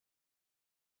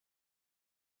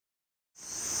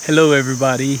Hello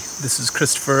everybody, this is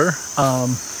Christopher.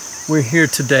 We're here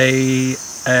today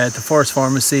at the Forest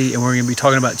Pharmacy and we're going to be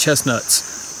talking about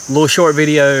chestnuts. A little short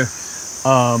video.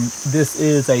 This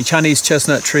is a Chinese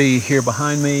chestnut tree here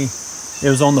behind me. It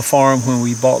was on the farm when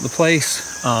we bought the place.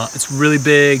 It's really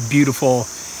big, beautiful.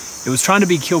 It was trying to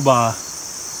be killed by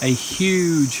a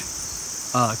huge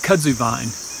kudzu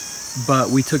vine, but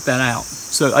we took that out.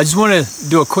 So I just want to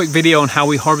do a quick video on how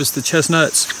we harvest the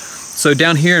chestnuts. So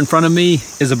down here in front of me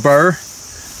is a burr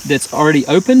that's already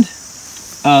opened.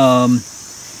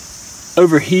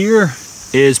 Over here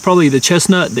is probably the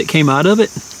chestnut that came out of it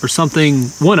or something,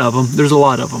 one of them. There's a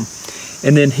lot of them.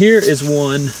 And then here is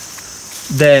one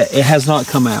that it has not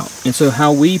come out. And so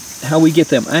how we get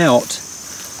them out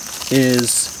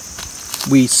is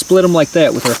we split them like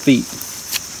that with our feet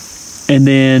and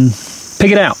then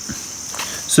pick it out.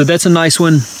 So that's a nice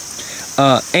one.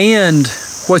 And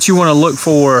what you want to look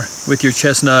for with your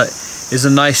chestnut is a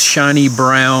nice shiny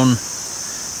brown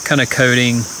kind of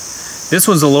coating. This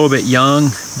one's a little bit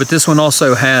young, but this one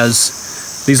also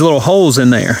has these little holes in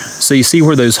there. So you see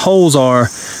where those holes are,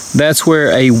 that's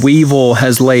where a weevil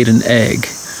has laid an egg.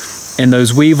 And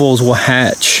those weevils will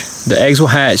hatch. The eggs will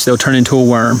hatch, they'll turn into a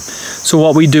worm. So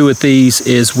what we do with these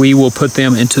is we will put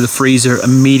them into the freezer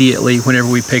immediately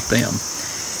whenever we pick them.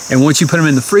 And once you put them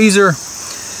in the freezer,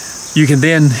 you can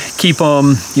then keep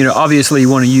them, you know, obviously you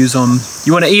want to use them,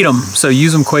 you want to eat them, so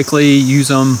use them quickly, use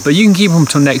them, but you can keep them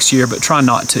till next year, but try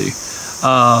not to.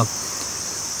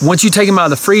 Once you take them out of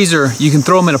the freezer, you can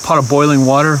throw them in a pot of boiling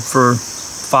water for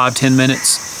 5-10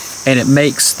 minutes, and it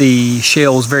makes the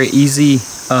shells very easy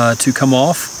to come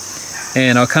off.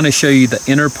 And I'll kind of show you the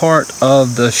inner part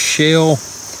of the shell.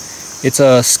 It's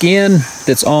a skin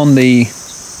that's on the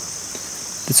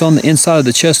inside of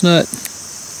the chestnut.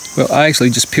 Well, I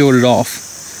actually just peeled it off.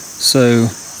 So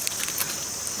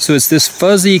it's this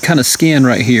fuzzy kind of skin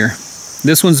right here.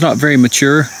 This one's not very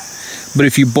mature, but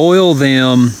if you boil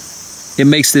them, it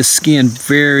makes this skin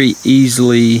very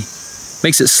easily,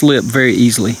 makes it slip very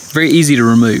easily, very easy to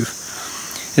remove.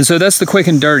 And so that's the quick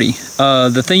and dirty.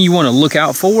 The thing you want to look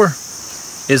out for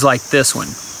is like this one.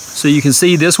 So you can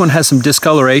see this one has some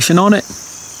discoloration on it,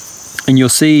 and you'll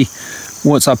see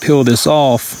once I peel this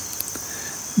off,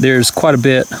 there's quite a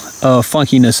bit of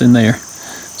funkiness in there.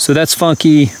 So that's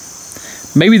funky.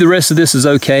 Maybe the rest of this is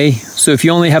okay. So if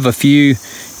you only have a few,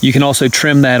 you can also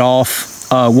trim that off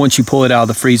once you pull it out of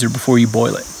the freezer before you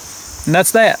boil it. And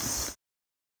that's that.